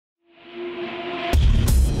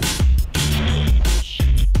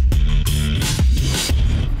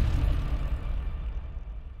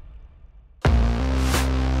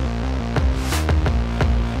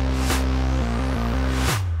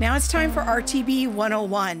time for RTB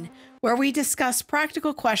 101, where we discuss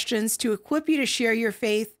practical questions to equip you to share your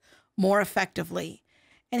faith more effectively.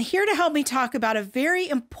 And here to help me talk about a very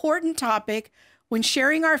important topic when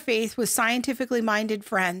sharing our faith with scientifically minded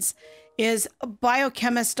friends is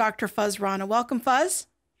biochemist Dr. Fazale Rana. Welcome, Fuz.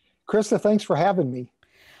 Krista, thanks for having me.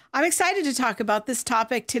 I'm excited to talk about this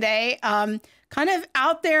topic today. Kind of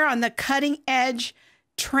out there on the cutting edge,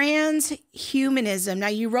 transhumanism. Now,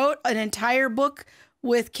 you wrote an entire book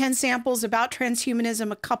with Ken Samples about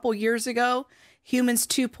transhumanism a couple years ago, Humans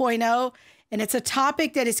 2.0, and it's a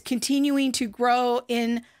topic that is continuing to grow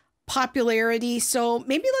in popularity. So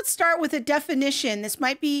maybe let's start with a definition. This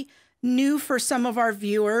might be new for some of our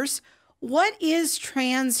viewers. What is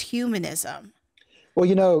transhumanism? Well,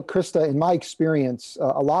 you know, Krista, in my experience,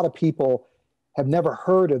 a lot of people have never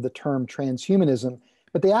heard of the term transhumanism,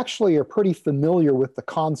 but they actually are pretty familiar with the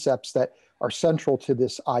concepts that are central to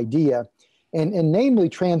this idea. And namely,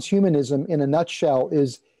 transhumanism in a nutshell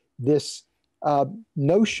is this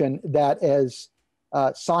notion that as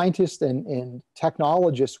scientists and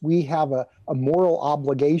technologists, we have a moral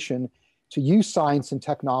obligation to use science and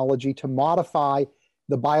technology to modify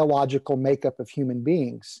the biological makeup of human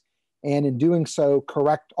beings. And in doing so,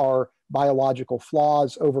 correct our biological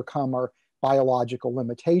flaws, overcome our biological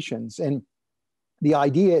limitations. And the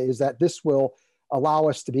idea is that this will allow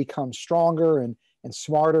us to become stronger and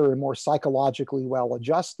smarter and more psychologically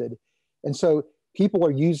well-adjusted. And so people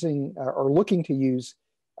are using or looking to use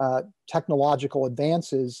technological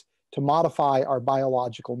advances to modify our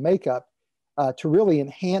biological makeup to really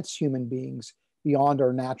enhance human beings beyond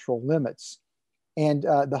our natural limits. And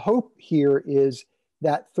the hope here is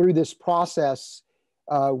that through this process,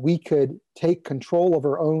 we could take control of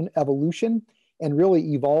our own evolution and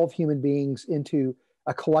really evolve human beings into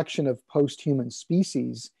a collection of post-human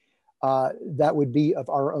species that would be of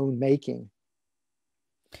our own making.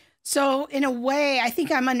 So in a way, I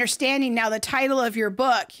think I'm understanding now the title of your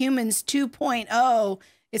book, Humans 2.0,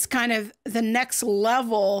 is kind of the next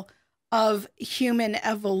level of human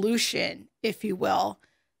evolution, if you will.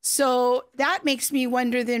 So that makes me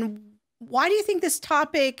wonder then, why do you think this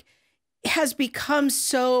topic has become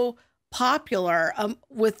so popular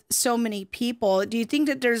with so many people? Do you think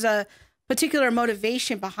that there's a particular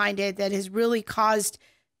motivation behind it that has really caused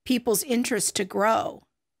people's interest to grow?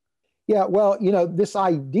 Yeah, well, you know, this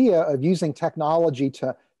idea of using technology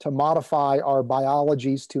to modify our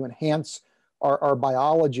biologies, to enhance our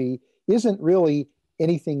biology, isn't really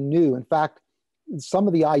anything new. In fact, some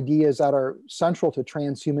of the ideas that are central to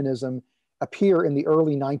transhumanism appear in the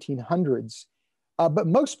early 1900s. But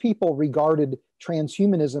most people regarded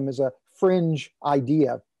transhumanism as a fringe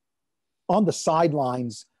idea on the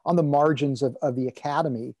sidelines, on the margins of the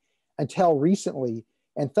academy until recently.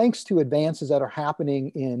 And thanks to advances that are happening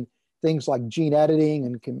in things like gene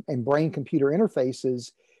editing and brain-computer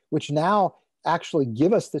interfaces, which now actually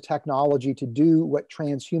give us the technology to do what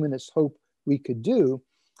transhumanists hope we could do,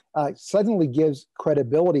 suddenly gives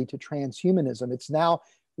credibility to transhumanism. It's now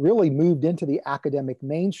really moved into the academic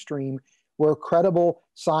mainstream where credible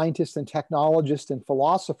scientists and technologists and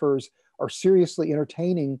philosophers are seriously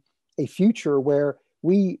entertaining a future where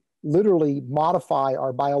we literally modify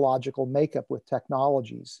our biological makeup with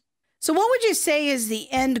technologies. So what would you say is the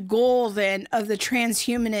end goal then of the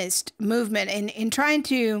transhumanist movement in trying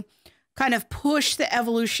to kind of push the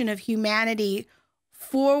evolution of humanity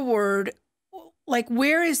forward? Like,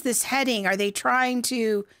 where is this heading? Are they trying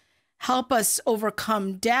to help us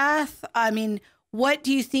overcome death? I mean, what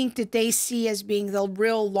do you think that they see as being the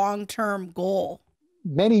real long-term goal?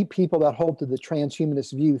 Many people that hold to the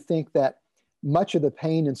transhumanist view think that much of the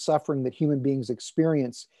pain and suffering that human beings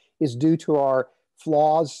experience is due to our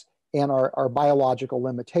flaws and our biological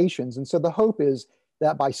limitations. And so the hope is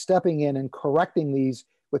that by stepping in and correcting these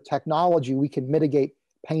with technology, we can mitigate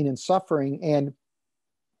pain and suffering and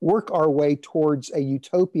work our way towards a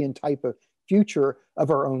utopian type of future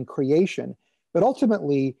of our own creation. But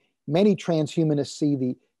ultimately, many transhumanists see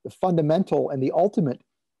the fundamental and the ultimate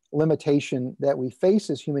limitation that we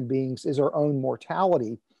face as human beings is our own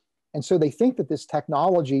mortality. And so they think that this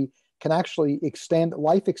technology can actually extend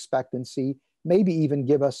life expectancy, maybe even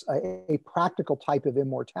give us a practical type of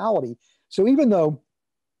immortality. So even though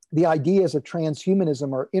the ideas of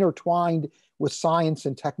transhumanism are intertwined with science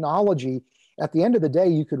and technology, at the end of the day,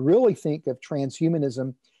 you could really think of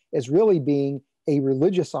transhumanism as really being a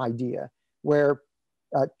religious idea where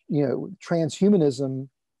transhumanism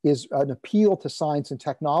is an appeal to science and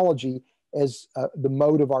technology as the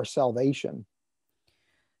mode of our salvation.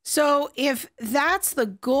 So if that's the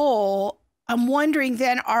goal, I'm wondering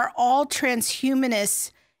then, are all transhumanists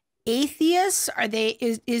atheists?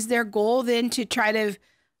 Is their goal then to try to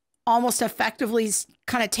almost effectively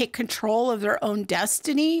kind of take control of their own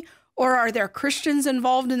destiny? Or are there Christians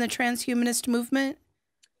involved in the transhumanist movement?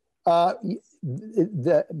 Many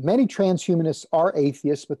transhumanists are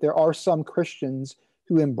atheists, but there are some Christians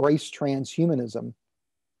who embrace transhumanism.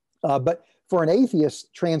 But for an atheist,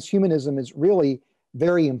 transhumanism is really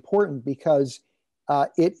very important because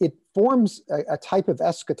it forms a type of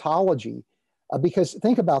eschatology. Because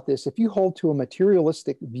think about this, if you hold to a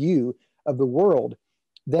materialistic view of the world,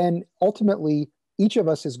 then ultimately each of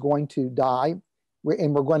us is going to die,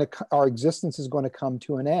 and our existence is going to come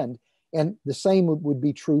to an end. And the same would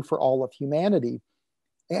be true for all of humanity.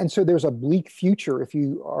 And so there's a bleak future if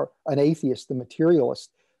you are an atheist, the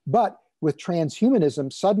materialist. But with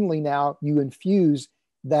transhumanism, suddenly now you infuse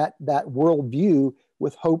that worldview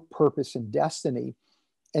with hope, purpose, and destiny.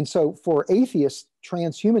 And so for atheists,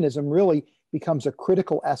 transhumanism really becomes a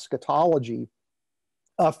critical eschatology.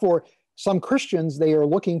 For some Christians, they are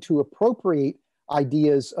looking to appropriate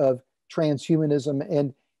ideas of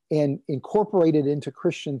transhumanism and incorporate it into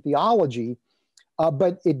Christian theology,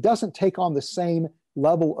 but it doesn't take on the same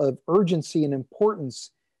level of urgency and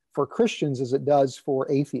importance for Christians as it does for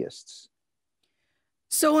atheists.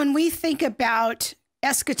 So when we think about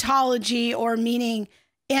eschatology, or meaning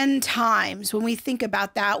end times, when we think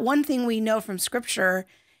about that, one thing we know from Scripture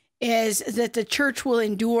is that the church will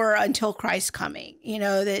endure until Christ's coming. You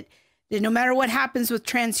know, that no matter what happens with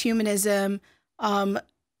transhumanism,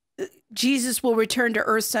 Jesus will return to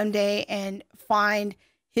earth someday and find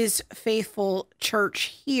his faithful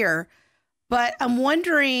church here. But I'm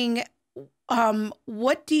wondering,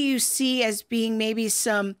 what do you see as being maybe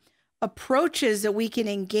some approaches that we can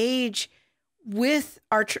engage with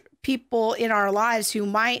our people in our lives who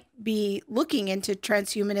might be looking into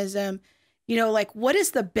transhumanism? You know, like, what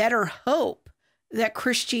is the better hope that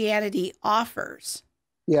Christianity offers?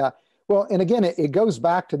 Yeah. Well, and again, it goes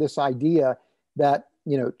back to this idea that,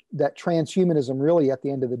 you know, that transhumanism really at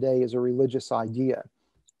the end of the day is a religious idea.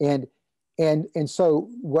 And so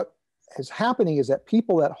what is happening is that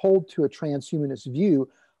people that hold to a transhumanist view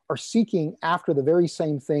are seeking after the very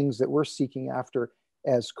same things that we're seeking after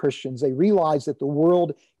as Christians. They realize that the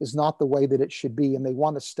world is not the way that it should be, and they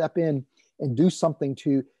want to step in and do something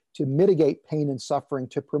to mitigate pain and suffering,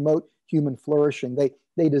 to promote human flourishing.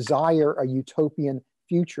 They desire a utopian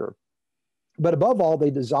future. But above all,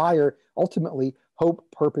 they desire ultimately hope,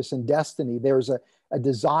 purpose, and destiny. There's a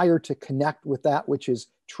desire to connect with that which is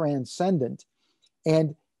transcendent.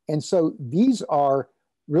 And so these are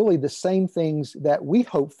really the same things that we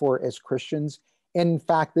hope for as Christians. And in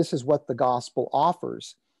fact, this is what the gospel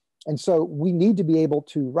offers. And so we need to be able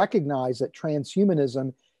to recognize that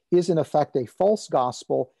transhumanism is in effect a false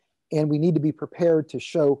gospel, and we need to be prepared to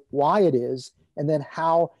show why it is, and then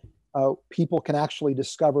how people can actually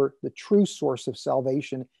discover the true source of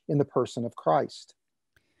salvation in the person of Christ.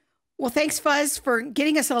 Well, thanks, Fuzz, for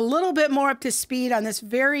getting us a little bit more up to speed on this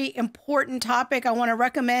very important topic. I want to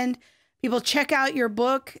recommend people check out your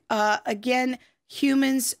book. Again,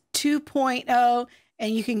 Humans 2.0,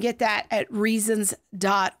 and you can get that at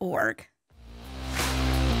reasons.org.